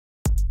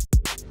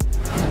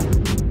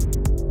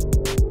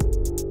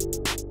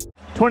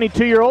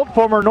22-year-old,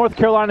 former North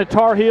Carolina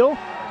Tar Heel.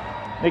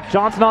 Nick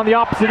Johnson on the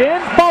opposite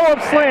end.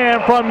 Follow-up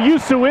slam from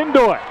Youssou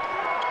Ndoye.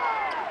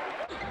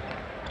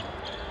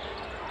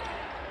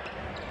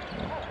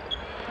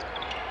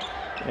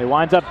 It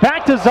winds up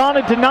back to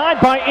Zana,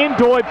 denied by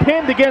Ndoye,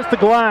 pinned against the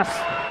glass.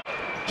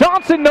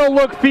 Johnson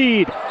no-look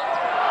feed,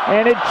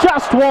 and it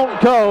just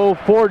won't go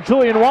for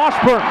Julian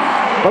Washburn.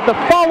 But the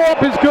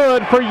follow-up is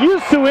good for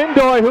Youssou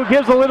Ndoye, who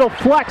gives a little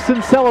flex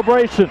in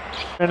celebration.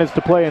 Minutes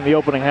to play in the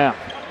opening half.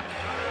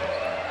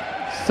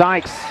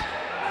 Sykes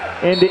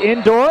into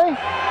Ndoye,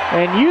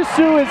 and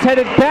Youssou is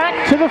headed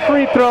back to the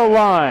free throw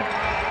line.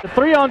 The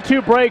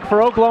 3-on-2 break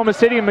for Oklahoma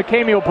City, and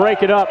McCamey will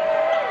break it up.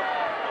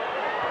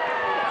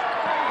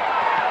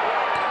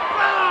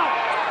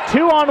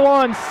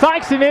 2-on-1,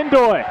 Sykes and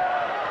Ndoye.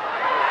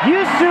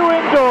 Youssou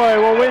Ndoye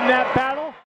will win that battle.